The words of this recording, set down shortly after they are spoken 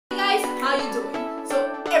how you doing?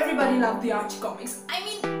 So everybody loved the Archie comics. I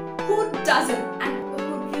mean, who doesn't? And who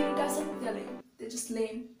really doesn't? They're lame. They're just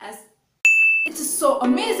lame as. It's just so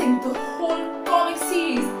amazing, the whole comic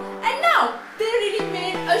series. And now they really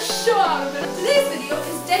made a show out of it. Today's video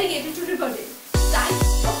is dedicated to Riverdale.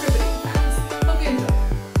 Types of Riverdale fans. Hope you enjoy.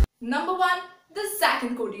 Number 1, the Zack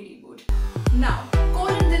and Cody reboot. Now, Cole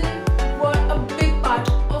and Dylan were a big part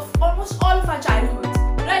of almost all of our childhoods,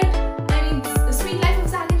 right? I mean, The Sweet Life of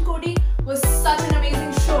Zack and Cody was such an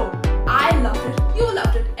amazing show. I loved it, you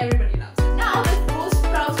loved it, everybody loves it. Now that Rose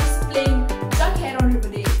Sprouse is playing Vughead on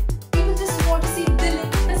Riverdale, people just want to see Dylan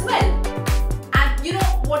as well. And you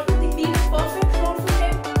know what would be the perfect role for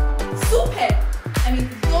him? Souphead. I mean,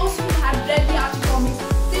 those who have read the Archie comics,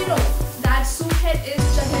 they know that Souphead is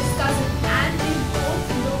Jughead's cousin and they both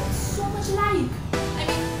look so much alike. I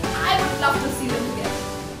mean, I would love to see them together.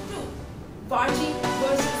 2. Barchie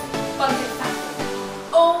versus Vughead family.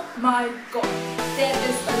 Oh my god, there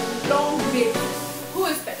is a long debate. Who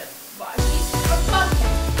is better, Barchie or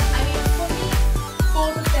Vughead? I mean, for me,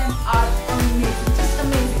 both of them are amazing, just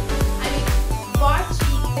amazing. I mean,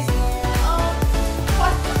 Barchie is hot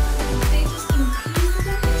couple. They just increase the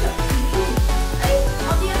temperature. Right?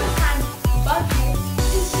 On the other hand, Vughead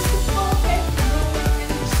is just the perfect Romeo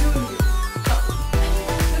and Juliet couple. I mean,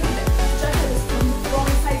 look at them. Jughead is from the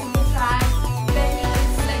wrong side of the track. Betty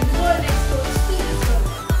is like the girl next door, the sweetest girl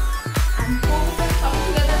ever. And both of them come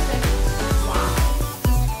together as like, wow.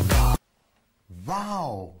 Just wow. Wow.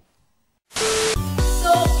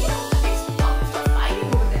 So, you know, it's not fighting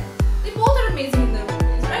over them. They both are amazing in their own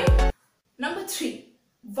ways, right? Number 3,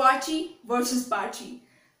 Barchie versus Barchie.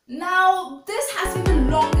 Now, this has been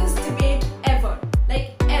the longest debate ever.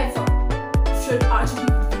 Like, ever. Should Archie be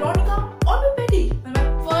with Veronica or with Betty? Well, my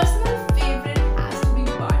personal favorite has to be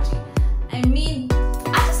Barchie. I mean, I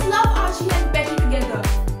just love Archie and Betty together.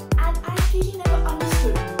 And I really never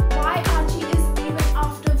understood why Archie is even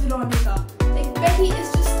after Veronica. Like, Betty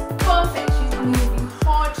is just perfect. She's amazingly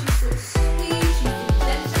hot, she's so sweet, she's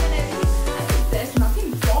intelligent and everything. I mean, there's nothing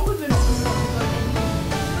wrong with Veronica or anything.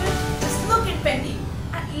 But just look at Betty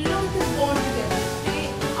and look at them born together. They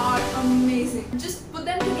are amazing. Just put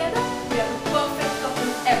them together, they are the perfect couple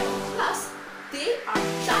ever. Plus, they are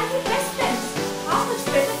childhood best friends. How much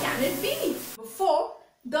better can it be? Before,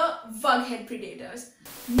 the Vughead Predators.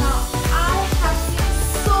 Now, I have seen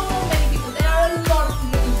so many people, there are a lot of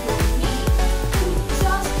people including me, who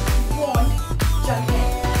just want Jughead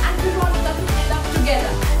and Veronica to end up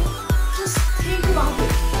together. I mean, just think about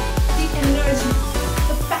it. The energy,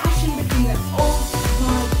 the passion between them. Oh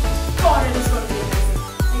my god, it is going to be amazing.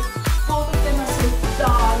 Like, both of them are so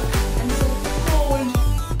dark and so cold,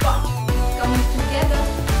 but coming together,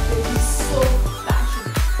 they'll be so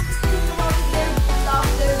passionate. Just think about it, their love,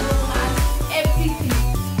 their romance, everything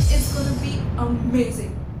is going to be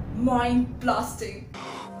amazing. Mind blasting.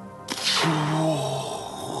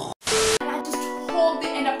 And I just hope they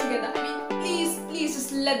end up together. I mean, please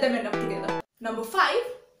just let them end up together. Number 5,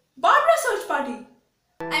 Barbara search party.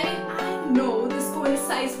 I mean, I know this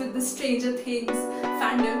coincides with the Stranger Things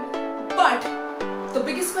fandom, but the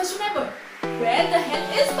biggest question ever, where the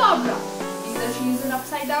hell is Barbara? Either she's in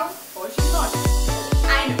Upside Down or she's not.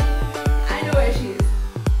 I know where she is.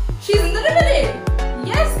 She's in the Riverdale.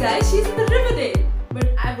 Yes guys, she's in the